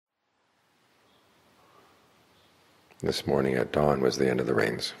This morning at dawn was the end of the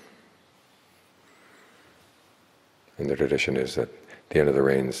rains. And the tradition is that the end of the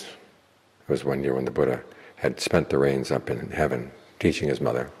rains was one year when the Buddha had spent the rains up in heaven teaching his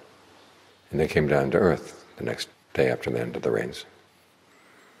mother, and then came down to earth the next day after the end of the rains.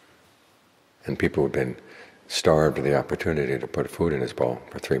 And people who had been starved of the opportunity to put food in his bowl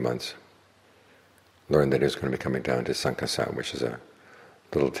for 3 months learned that he was going to be coming down to Sankasa, which is a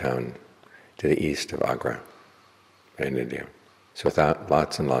little town to the east of Agra in India. So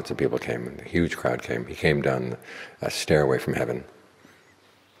lots and lots of people came, and a huge crowd came. He came down a stairway from heaven.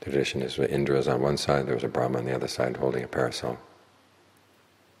 The tradition is Indra is on one side, there was a Brahma on the other side holding a parasol.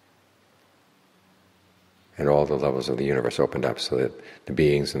 And all the levels of the universe opened up so that the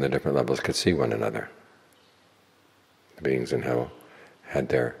beings in the different levels could see one another. The beings in hell had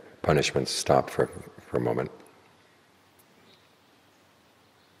their punishments stopped for a moment.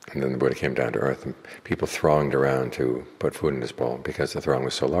 And then the Buddha came down to earth, and people thronged around to put food in his bowl. Because the throng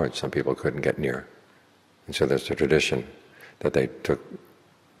was so large, some people couldn't get near. And so there's a tradition that they took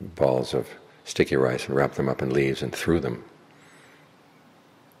balls of sticky rice and wrapped them up in leaves and threw them,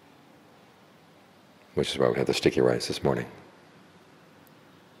 which is why we had the sticky rice this morning.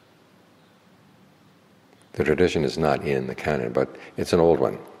 The tradition is not in the canon, but it's an old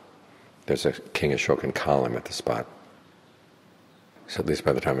one. There's a King Ashokan column at the spot. So at least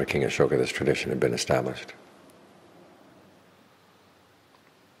by the time of King Ashoka, this tradition had been established.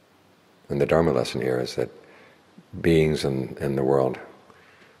 And the Dharma lesson here is that beings in the world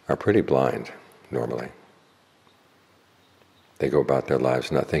are pretty blind, normally. They go about their lives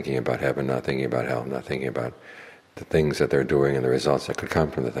not thinking about heaven, not thinking about hell, not thinking about the things that they're doing and the results that could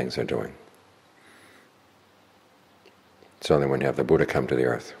come from the things they're doing. It's only when you have the Buddha come to the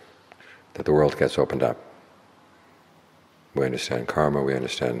earth that the world gets opened up. We understand karma, we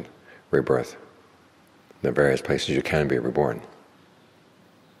understand rebirth. In the various places you can be reborn.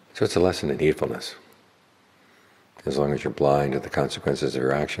 So it's a lesson in heedfulness. As long as you're blind to the consequences of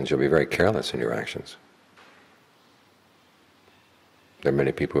your actions, you'll be very careless in your actions. There are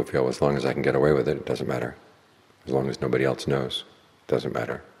many people who feel, as long as I can get away with it, it doesn't matter. As long as nobody else knows, it doesn't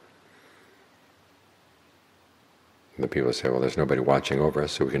matter. And the people say, well, there's nobody watching over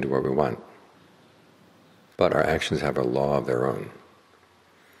us, so we can do what we want. But our actions have a law of their own.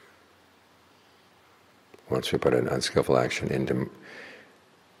 Once we put an unskillful action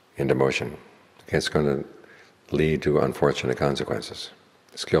into motion, it's going to lead to unfortunate consequences.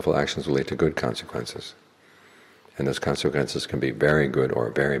 Skillful actions will lead to good consequences. And those consequences can be very good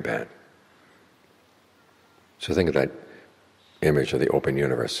or very bad. So think of that image of the open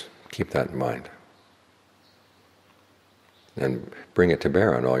universe. Keep that in mind. And bring it to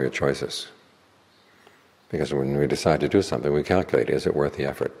bear on all your choices. Because when we decide to do something, we calculate, is it worth the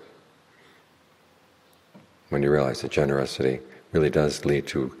effort? When you realize that generosity really does lead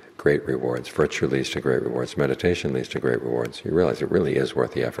to great rewards, virtue leads to great rewards, meditation leads to great rewards, you realize it really is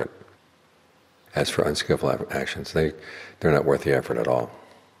worth the effort. As for unskillful actions, they're not worth the effort at all.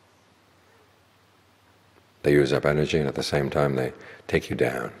 They use up energy, and at the same time they take you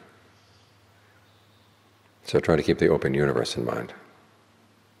down. So try to keep the open universe in mind.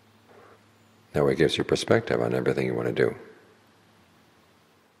 That way it gives you perspective on everything you want to do.